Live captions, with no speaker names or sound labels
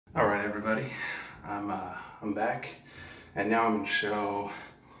everybody, I'm back, and now I'm going to show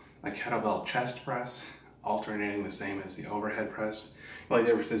my kettlebell chest press, alternating the same as the overhead press. The only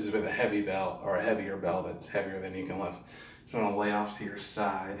difference is with a heavy bell or a heavier bell that's heavier than you can lift. Just want to lay off to your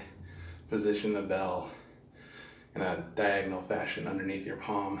side, position the bell in a diagonal fashion underneath your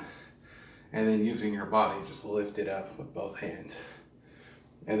palm, and then using your body, just lift it up with both hands.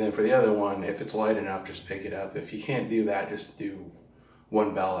 And then for the other one, if it's light enough, just pick it up. If you can't do that, just do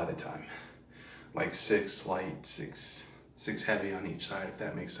one bell at a time. Like 6 light, 6 heavy on each side, if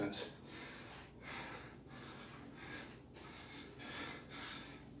that makes sense.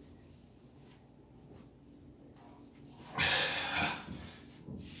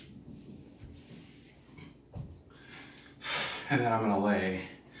 And then I'm gonna lay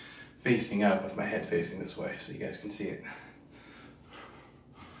facing up with my head facing this way so you guys can see it.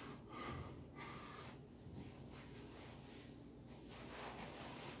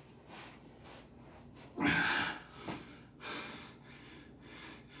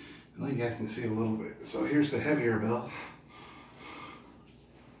 Well, you guys can see a little bit. So here's the heavier bell.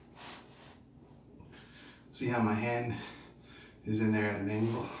 See how my hand is in there at an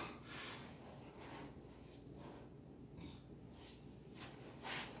angle?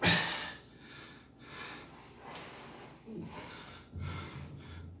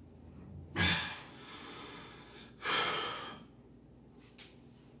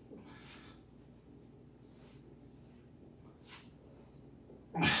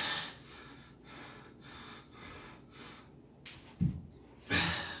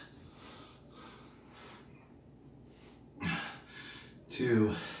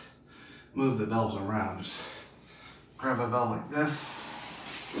 To move the bells around, just grab a bell like this,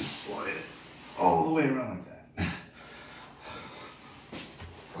 just slide it all the way around like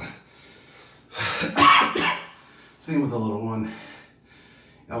that. Same with the little one.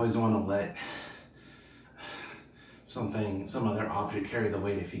 You always want to let some other object carry the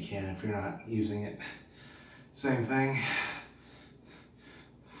weight if you can, if you're not using it. Same thing.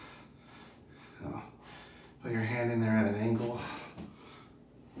 So, put your hand in there at an angle.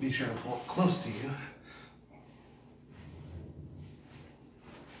 Be sure to pull it close to you.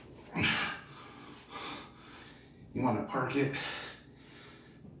 You want to park it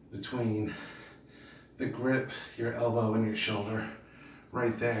between the grip, your elbow, and your shoulder,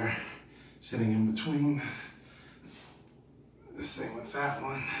 right there, sitting in between. The same with that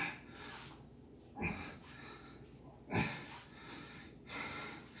one.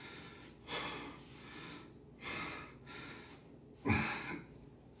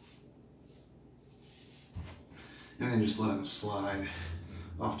 And then just let them slide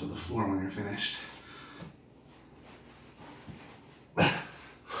off to the floor when you're finished.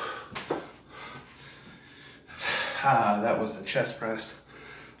 That was the chest press.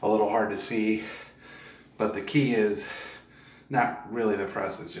 A little hard to see, but the key is not really the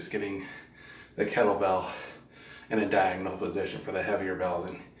press, it's just getting the kettlebell in a diagonal position for the heavier bells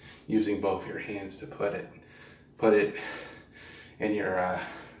and using both your hands to put it in your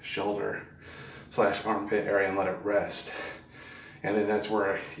shoulder / armpit area and let it rest. And then that's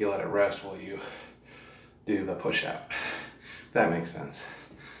where you let it rest while you do the push out. If that makes sense.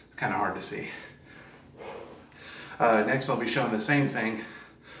 It's kind of hard to see. Next I'll be showing the same thing,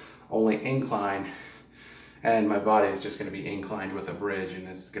 only incline, and my body is just going to be inclined with a bridge, and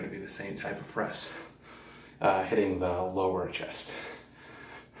it's going to be the same type of press, hitting the lower chest.